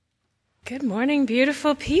Good morning,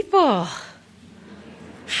 beautiful people.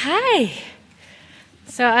 Hi.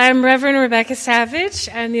 So I'm Reverend Rebecca Savage.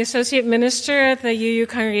 I'm the Associate Minister at the UU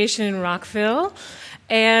congregation in Rockville.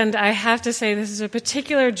 And I have to say this is a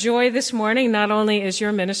particular joy this morning. Not only is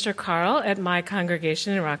your minister, Carl, at my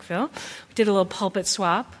congregation in Rockville. We did a little pulpit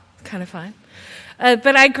swap. Kind of fun.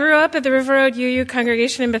 But I grew up at the River Road UU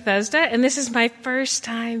congregation in Bethesda, and this is my first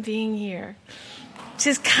time being here, which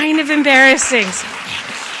is kind of embarrassing. So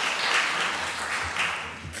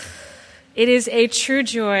it is a true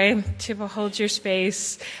joy to behold your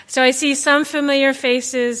space. So I see some familiar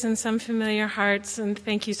faces and some familiar hearts, and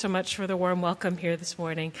thank you so much for the warm welcome here this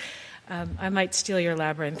morning. I might steal your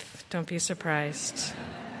labyrinth. Don't be surprised.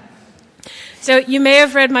 So you may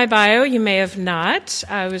have read my bio, you may have not.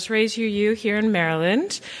 I was raised UU here in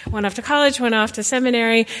Maryland, went off to college, went off to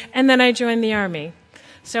seminary, and then I joined the Army.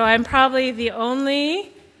 So I'm probably the only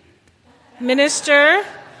minister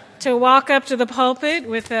to walk up to the pulpit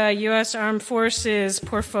with a U.S. Armed Forces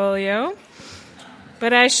portfolio.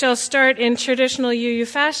 But I shall start in traditional UU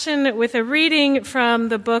fashion with a reading from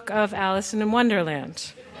the book of Alice in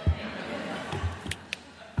Wonderland.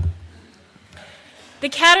 The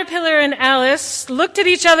caterpillar and Alice looked at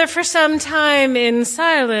each other for some time in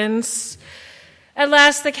silence. At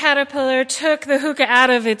last the caterpillar took the hookah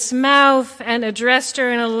out of its mouth and addressed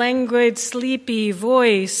her in a languid, sleepy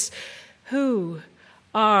voice. "Who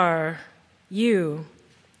are you?"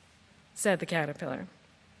 said the caterpillar.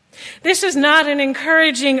 This was not an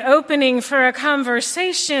encouraging opening for a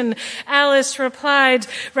conversation. Alice replied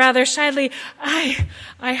rather shyly, I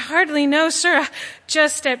hardly know, sir.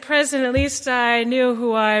 Just at present, at least I knew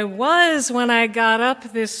who I was when I got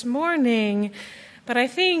up this morning. But I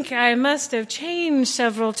think I must have changed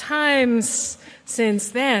several times since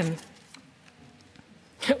then.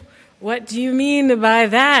 What do you mean by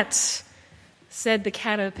that? Said the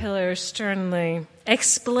caterpillar sternly.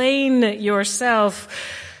 Explain yourself.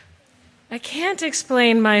 I can't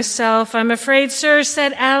explain myself, I'm afraid, sir,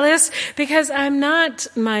 said Alice, because I'm not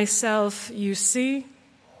myself, you see.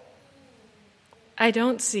 I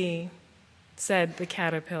don't see, said the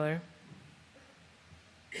caterpillar.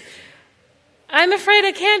 I'm afraid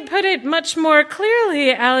I can't put it much more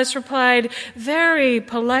clearly, Alice replied very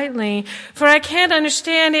politely, for I can't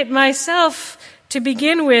understand it myself to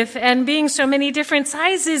begin with, and being so many different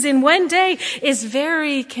sizes in one day is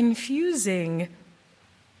very confusing.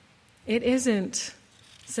 It isn't,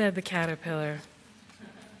 said the caterpillar.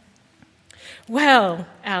 Well,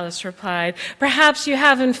 Alice replied, perhaps you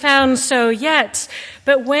haven't found so yet,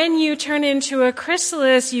 but when you turn into a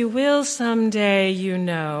chrysalis, you will someday, you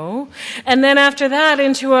know. And then after that,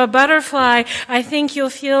 into a butterfly, I think you'll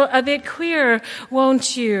feel a bit queer,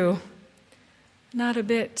 won't you? Not a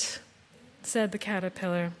bit, said the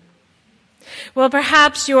caterpillar. Well,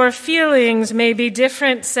 perhaps your feelings may be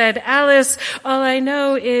different, said Alice. All I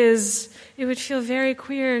know is it would feel very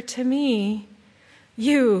queer to me.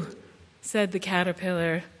 You, said the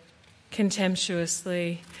caterpillar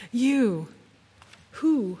contemptuously. You.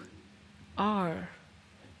 Who are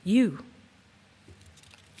you?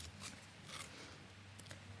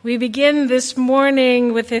 We begin this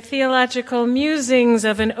morning with the theological musings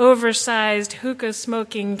of an oversized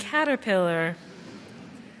hookah-smoking caterpillar,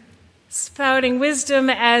 spouting wisdom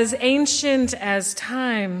as ancient as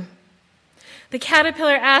time. The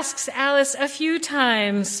caterpillar asks Alice a few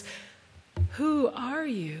times, "Who are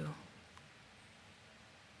you?"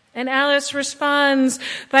 And Alice responds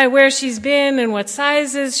by where she's been and what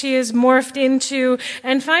sizes she has morphed into,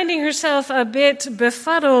 and finding herself a bit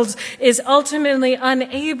befuddled, is ultimately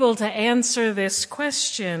unable to answer this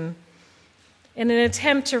question. In an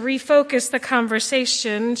attempt to refocus the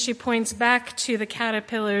conversation, she points back to the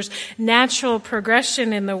caterpillar's natural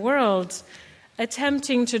progression in the world,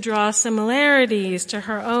 attempting to draw similarities to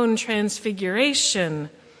her own transfiguration.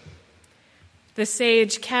 The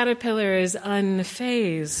sage caterpillar is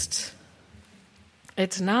unfazed.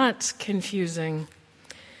 It's not confusing.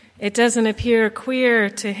 It doesn't appear queer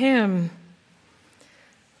to him.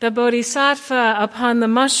 The bodhisattva upon the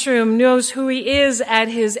mushroom knows who he is at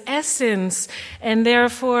his essence, and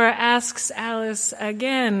therefore asks Alice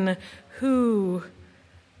again, "Who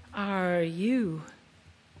are you?"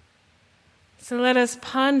 So let us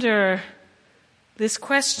ponder this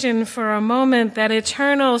question for a moment, that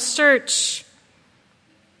eternal search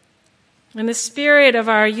in the spirit of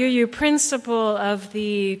our UU principle of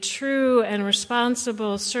the true and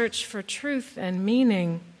responsible search for truth and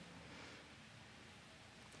meaning.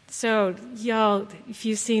 So, y'all, if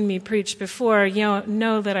you've seen me preach before, you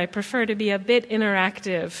know that I prefer to be a bit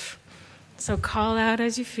interactive. So call out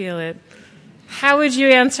as you feel it. How would you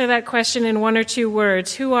answer that question in one or two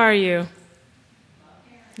words? Who are you?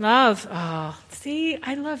 Love. Oh, see,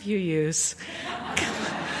 I love UUs.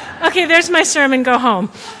 Okay, there's my sermon. Go home.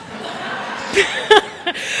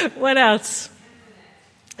 What else?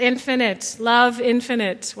 Infinite. Love,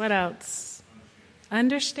 infinite. What else?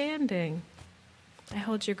 Understanding. I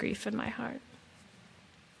hold your grief in my heart.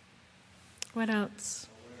 What else?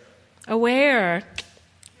 Aware.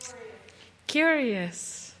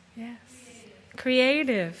 Curious. Yes.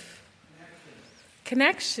 Creative.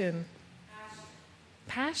 Connection.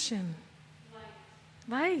 Passion.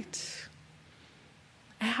 Light.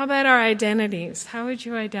 How about our identities? How would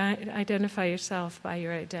you identify yourself by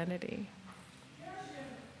your identity?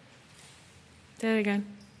 Say it again.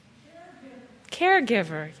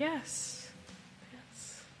 Caregiver. Yes.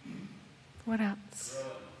 Yes. What else?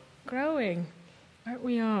 Growing. Aren't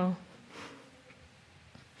we all?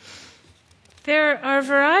 There are a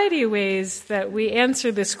variety of ways that we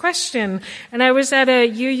answer this question. And I was at a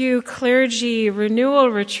UU clergy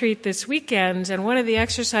renewal retreat this weekend, and one of the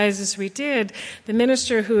exercises we did, the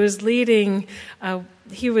minister who was leading,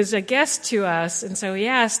 he was a guest to us, and so he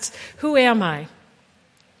asked, "Who am I?"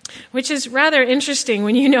 Which is rather interesting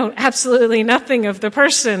when you know absolutely nothing of the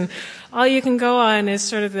person. All you can go on is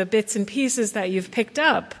sort of the bits and pieces that you've picked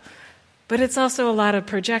up. But it's also a lot of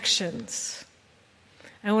projections.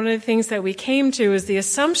 And one of the things that we came to is the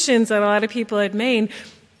assumptions that a lot of people had made,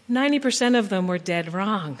 90% of them were dead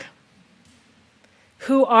wrong.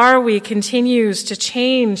 Who are we continues to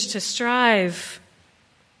change, to strive.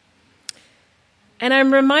 And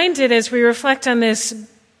I'm reminded as we reflect on this,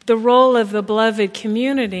 the role of the beloved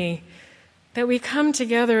community, that we come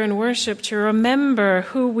together in worship to remember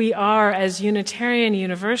who we are as Unitarian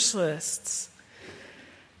Universalists.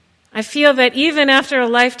 I feel that even after a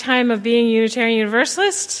lifetime of being Unitarian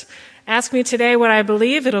Universalist, ask me today what I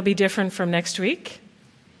believe, it'll be different from next week.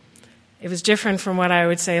 It was different from what I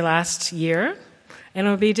would say last year, and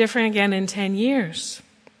it'll be different again in 10 years.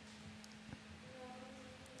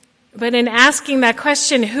 But in asking that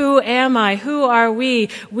question, who am I? Who are we?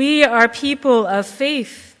 We are people of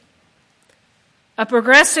faith. A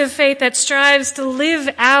progressive faith that strives to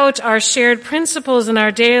live out our shared principles in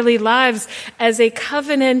our daily lives as a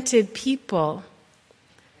covenanted people.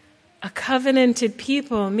 A covenanted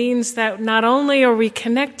people means that not only are we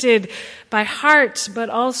connected by heart, but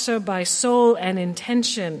also by soul and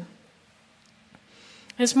intention.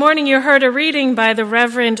 This morning you heard a reading by the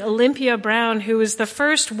Reverend Olympia Brown, who was the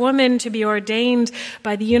first woman to be ordained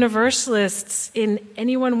by the Universalists in,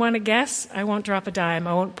 anyone want to guess? I won't drop a dime.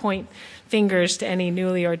 I won't point fingers to any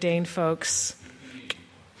newly ordained folks.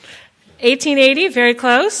 1880, very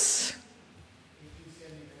close.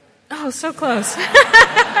 Oh, so close.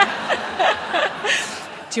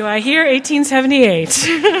 Do I hear 1878?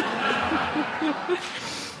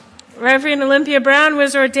 Reverend Olympia Brown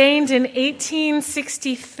was ordained in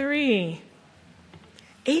 1863.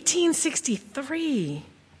 1863.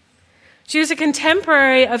 She was a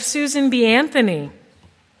contemporary of Susan B. Anthony,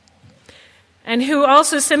 and who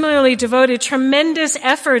also similarly devoted tremendous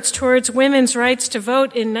efforts towards women's rights to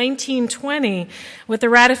vote in 1920 with the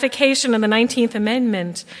ratification of the 19th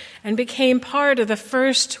Amendment, and became part of the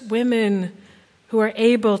first women who were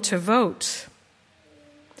able to vote.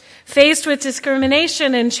 Faced with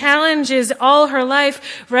discrimination and challenges all her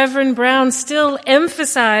life, Reverend Brown still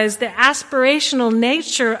emphasized the aspirational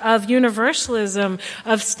nature of universalism,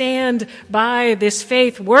 of stand by this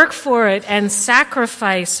faith, work for it, and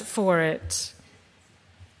sacrifice for it.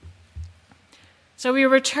 So we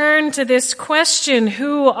return to this question,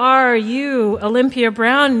 who are you? Olympia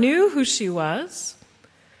Brown knew who she was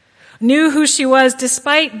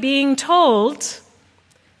despite being told,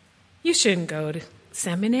 you shouldn't go to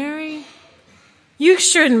seminary. You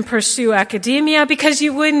shouldn't pursue academia because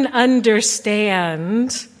you wouldn't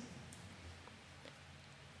understand.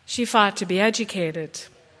 She fought to be educated.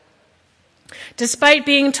 Despite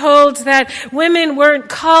being told that women weren't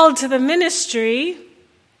called to the ministry,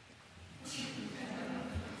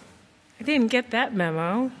 I didn't get that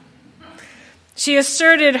memo. She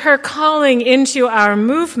asserted her calling into our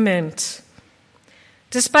movement.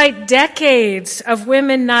 Despite decades of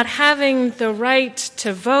women not having the right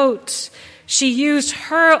to vote, she used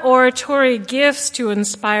her oratory gifts to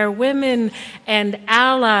inspire women and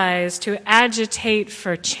allies to agitate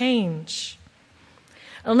for change.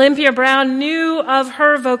 Olympia Brown knew of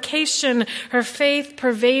her vocation. Her faith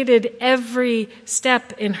pervaded every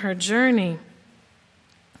step in her journey.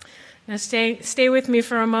 Now stay with me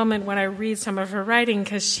for a moment when I read some of her writing,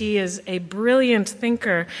 because she is a brilliant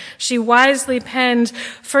thinker. She wisely penned,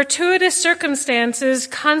 "Fortuitous circumstances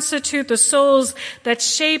constitute the souls that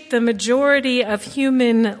shape the majority of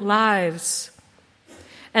human lives.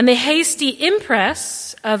 And the hasty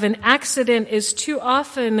impress of an accident is too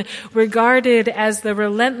often regarded as the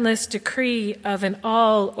relentless decree of an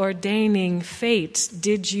all-ordaining fate.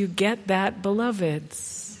 Did you get that,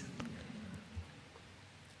 beloveds?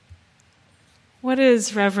 What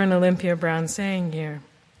is Reverend Olympia Brown saying here?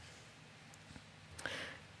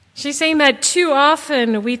 She's saying that too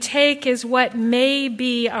often we take as what may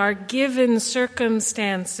be our given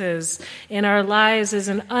circumstances in our lives as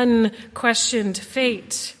an unquestioned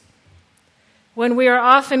fate, when we are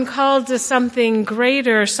often called to something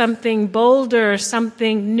greater, something bolder,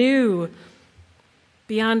 something new,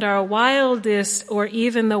 beyond our wildest or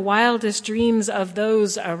even the wildest dreams of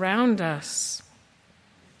those around us.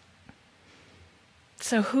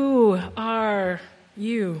 So who are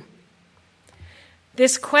you?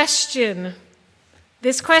 This question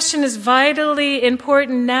is vitally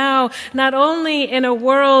important now, not only in a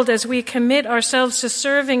world as we commit ourselves to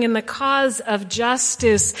serving in the cause of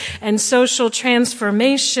justice and social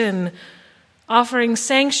transformation, offering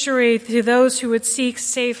sanctuary to those who would seek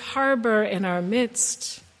safe harbor in our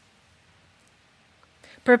midst,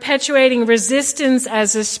 perpetuating resistance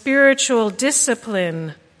as a spiritual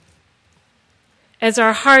discipline, as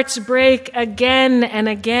our hearts break again and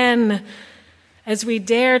again, as we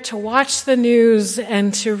dare to watch the news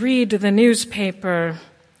and to read the newspaper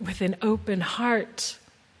with an open heart.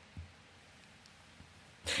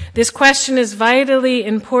 This question is vitally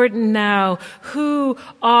important now. Who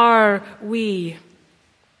are we?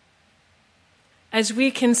 As we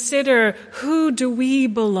consider who do we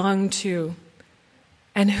belong to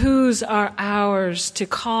and whose are ours to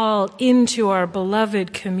call into our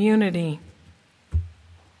beloved community.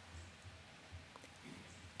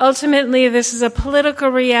 Ultimately, this is a political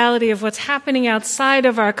reality of what's happening outside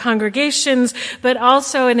of our congregations, but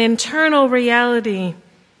also an internal reality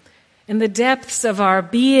in the depths of our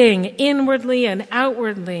being, inwardly and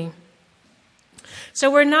outwardly. So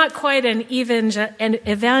we're not quite an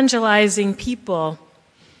evangelizing people,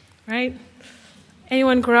 right?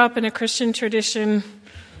 Anyone grow up in a Christian tradition?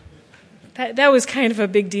 That was kind of a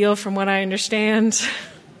big deal from what I understand.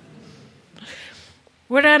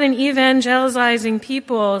 We're not an evangelizing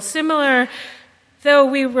people. Similar, though,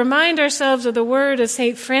 we remind ourselves of the word of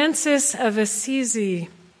St. Francis of Assisi,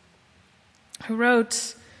 who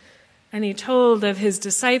wrote, and he told of his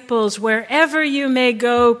disciples, wherever you may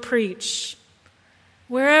go, preach.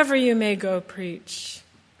 Wherever you may go, preach.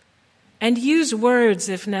 And use words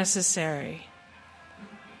if necessary.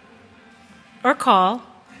 Or call.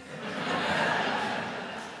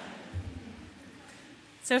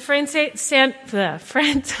 So St.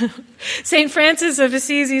 Francis of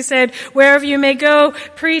Assisi said, wherever you may go,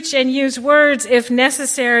 preach and use words if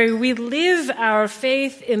necessary. We live our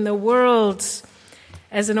faith in the world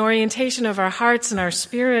as an orientation of our hearts and our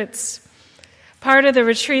spirits. Part of the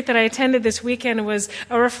retreat that I attended this weekend was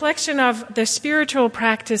a reflection of the spiritual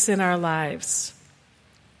practice in our lives.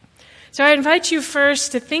 So I invite you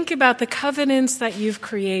first to think about the covenants that you've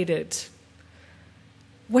created.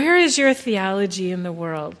 Where is your theology in the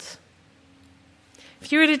world?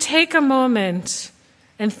 If you were to take a moment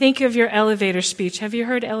and think of your elevator speech, have you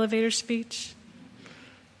heard elevator speech?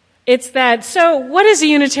 It's that, so what is a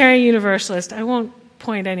Unitarian Universalist? I won't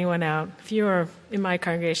point anyone out. If you were in my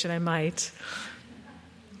congregation, I might.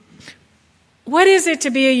 What is it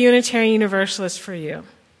to be a Unitarian Universalist for you?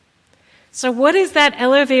 So what is that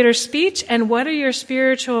elevator speech, and what are your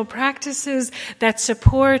spiritual practices that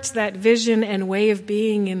support that vision and way of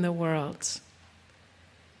being in the world?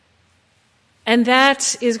 And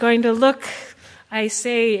that is going to look, I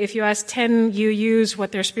say, if you ask 10 UUs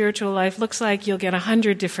what their spiritual life looks like, you'll get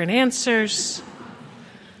 100 different answers.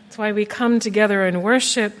 That's why we come together and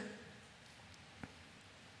worship.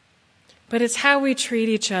 But it's how we treat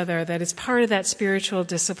each other that is part of that spiritual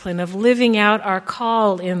discipline of living out our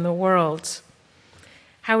call in the world.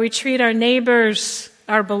 How we treat our neighbors,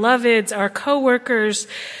 our beloveds, our co-workers,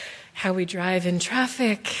 how we drive in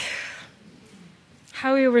traffic,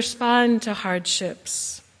 how we respond to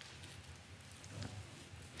hardships.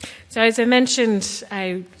 So as I mentioned,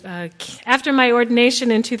 after my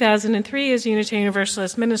ordination in 2003 as a Unitarian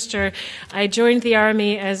Universalist minister, I joined the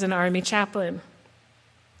Army as an Army chaplain.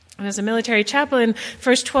 And as a military chaplain,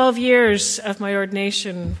 first 12 years of my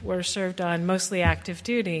ordination were served on mostly active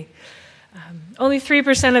duty. Only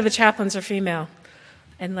 3% of the chaplains are female.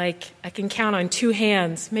 And I can count on two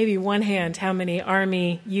hands, maybe one hand, how many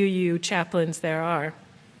Army UU chaplains there are.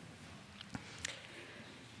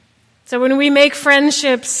 So when we make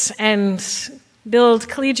friendships and build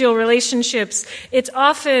collegial relationships, it's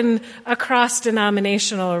often across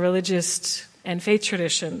denominational or religious and faith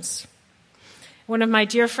traditions. One of my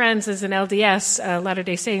dear friends is an LDS,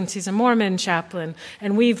 Latter-day Saints. He's a Mormon chaplain,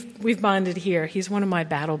 and we've bonded here. He's one of my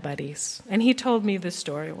battle buddies, and he told me this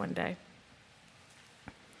story one day.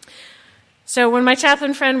 So when my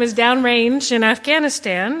chaplain friend was downrange in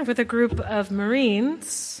Afghanistan with a group of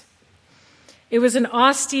Marines, it was an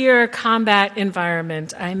austere combat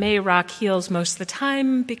environment. I may rock heels most of the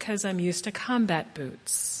time because I'm used to combat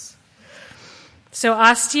boots. So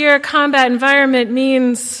austere combat environment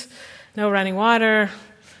means no running water,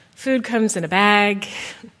 food comes in a bag,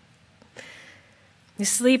 you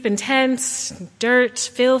sleep in tents, dirt,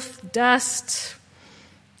 filth, dust.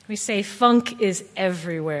 We say funk is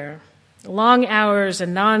everywhere. Long hours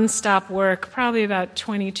and nonstop work, probably about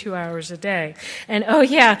 22 hours a day. And oh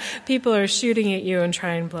yeah, people are shooting at you and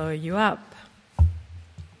trying to blow you up.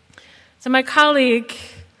 So my colleague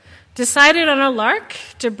decided on a lark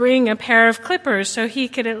to bring a pair of clippers so he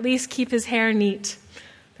could at least keep his hair neat.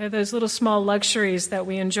 They're those little small luxuries that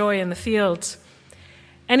we enjoy in the fields.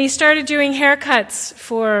 And he started doing haircuts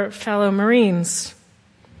for fellow Marines.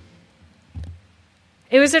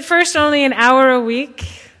 It was at first only an hour a week.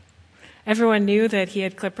 Everyone knew that he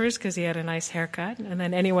had clippers because he had a nice haircut. And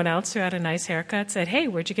then anyone else who had a nice haircut said, "Hey,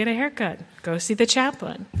 where'd you get a haircut? Go see the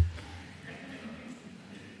chaplain."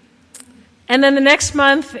 And then the next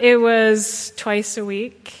month, it was twice a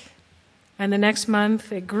week. And the next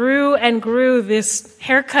month, it grew and grew, this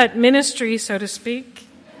haircut ministry, so to speak.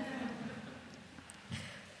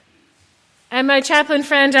 And my chaplain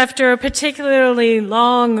friend, after a particularly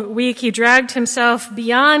long week, he dragged himself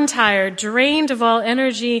beyond tired, drained of all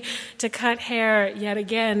energy to cut hair yet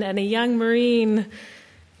again. And a young Marine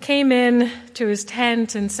came in to his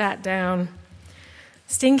tent and sat down,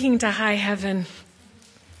 stinking to high heaven,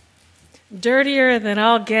 dirtier than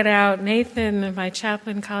all get out. Nathan, my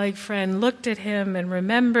chaplain colleague friend, looked at him and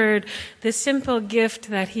remembered the simple gift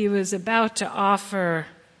that he was about to offer.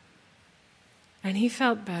 And he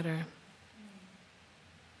felt better.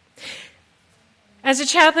 As a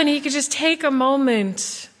chaplain, he could just take a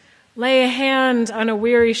moment, lay a hand on a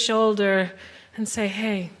weary shoulder, and say,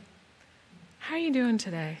 "Hey, how are you doing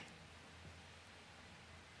today?"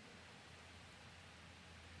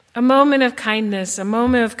 A moment of kindness, a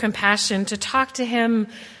moment of compassion to talk to him,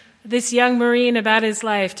 this young Marine, about his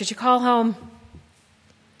life. Did you call home?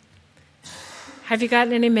 Have you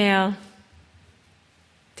gotten any mail?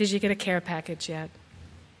 Did you get a care package yet?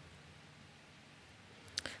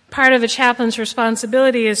 Part of a chaplain's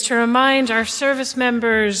responsibility is to remind our service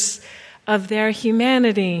members of their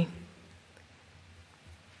humanity.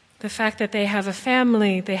 The fact that they have a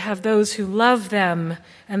family, they have those who love them,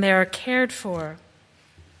 and they are cared for.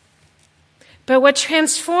 But what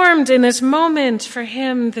transformed in this moment for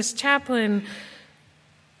him, this chaplain,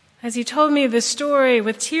 as he told me this story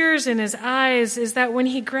with tears in his eyes, is that when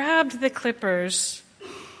he grabbed the clippers,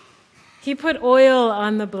 he put oil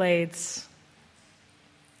on the blades.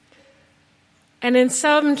 And in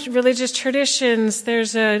some religious traditions,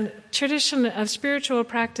 there's a tradition of spiritual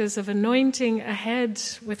practice of anointing a head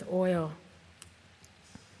with oil.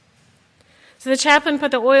 So the chaplain put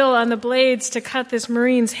the oil on the blades to cut this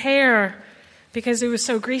Marine's hair because it was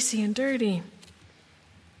so greasy and dirty.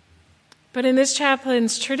 But in this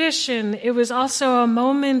chaplain's tradition, it was also a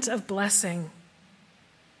moment of blessing,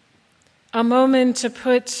 a moment to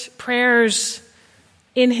put prayers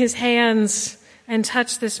in his hands and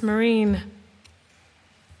touch this Marine.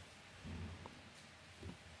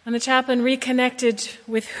 And the chaplain reconnected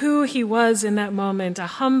with who he was in that moment, a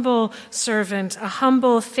humble servant, a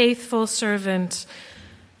humble, faithful servant,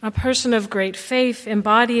 a person of great faith,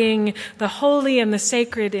 embodying the holy and the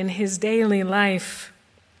sacred in his daily life.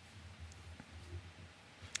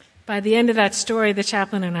 By the end of that story, the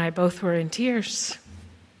chaplain and I both were in tears.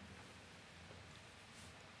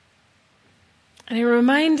 And it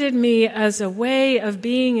reminded me, as a way of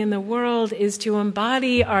being in the world is to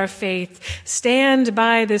embody our faith, stand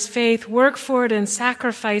by this faith, work for it and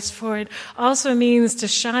sacrifice for it, also means to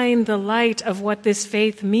shine the light of what this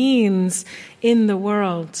faith means in the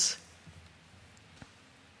world.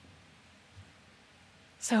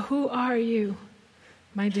 So who are you,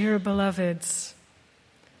 my dear beloveds?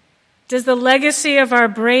 Does the legacy of our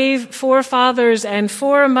brave forefathers and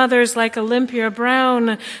foremothers like Olympia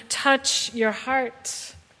Brown touch your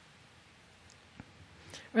heart?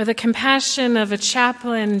 Or the compassion of a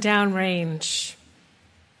chaplain downrange?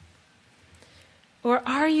 Or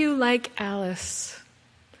are you like Alice?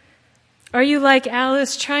 Are you like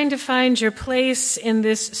Alice, trying to find your place in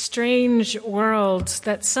this strange world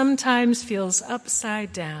that sometimes feels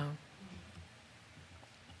upside down?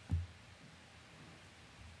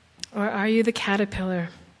 Or are you the caterpillar,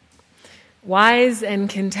 wise and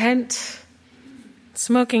content,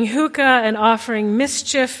 smoking hookah and offering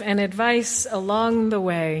mischief and advice along the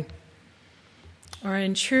way? Or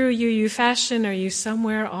in true UU fashion, are you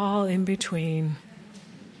somewhere all in between?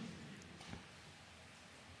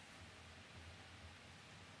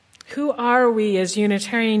 Who are we as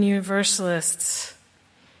Unitarian Universalists?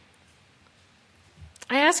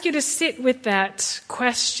 I ask you to sit with that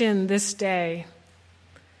question this day.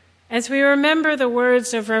 As we remember the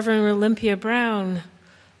words of Reverend Olympia Brown,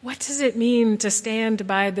 what does it mean to stand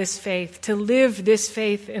by this faith, to live this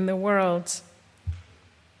faith in the world?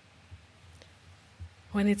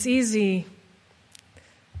 When it's easy,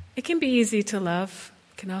 it can be easy to love.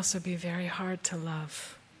 It can also be very hard to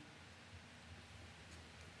love.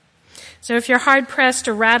 So if you're hard-pressed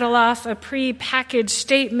to rattle off a pre-packaged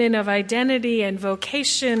statement of identity and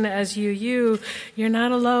vocation as UU, you're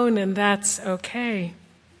not alone, and that's okay.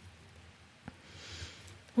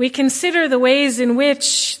 We consider the ways in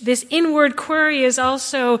which this inward query is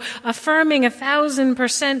also affirming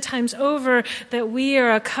 1,000% times over that we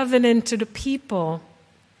are a covenanted people.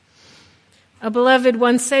 A beloved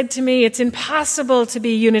once said to me, it's impossible to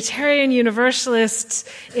be Unitarian Universalists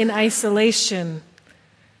in isolation.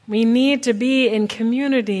 We need to be in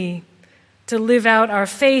community to live out our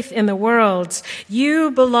faith in the world.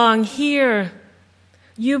 You belong here.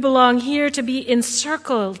 You belong here to be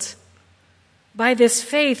encircled by this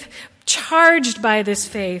faith, charged by this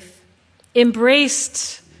faith,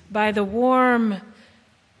 embraced by the warm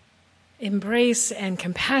embrace and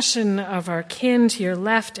compassion of our kin to your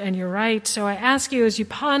left and your right. So I ask you, as you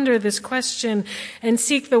ponder this question and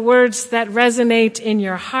seek the words that resonate in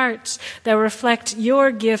your heart, that reflect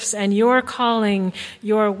your gifts and your calling,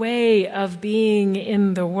 your way of being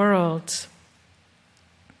in the world.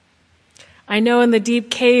 I know in the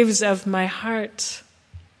deep caves of my heart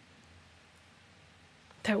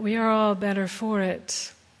that we are all better for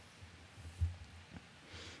it.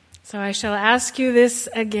 So I shall ask you this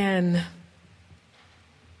again.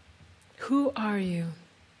 Who are you?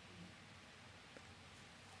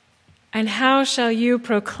 And how shall you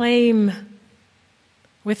proclaim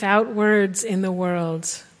without words in the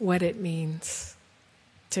world what it means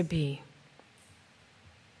to be?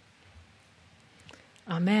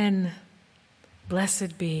 Amen.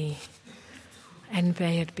 Blessed be, and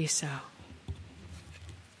may it be so.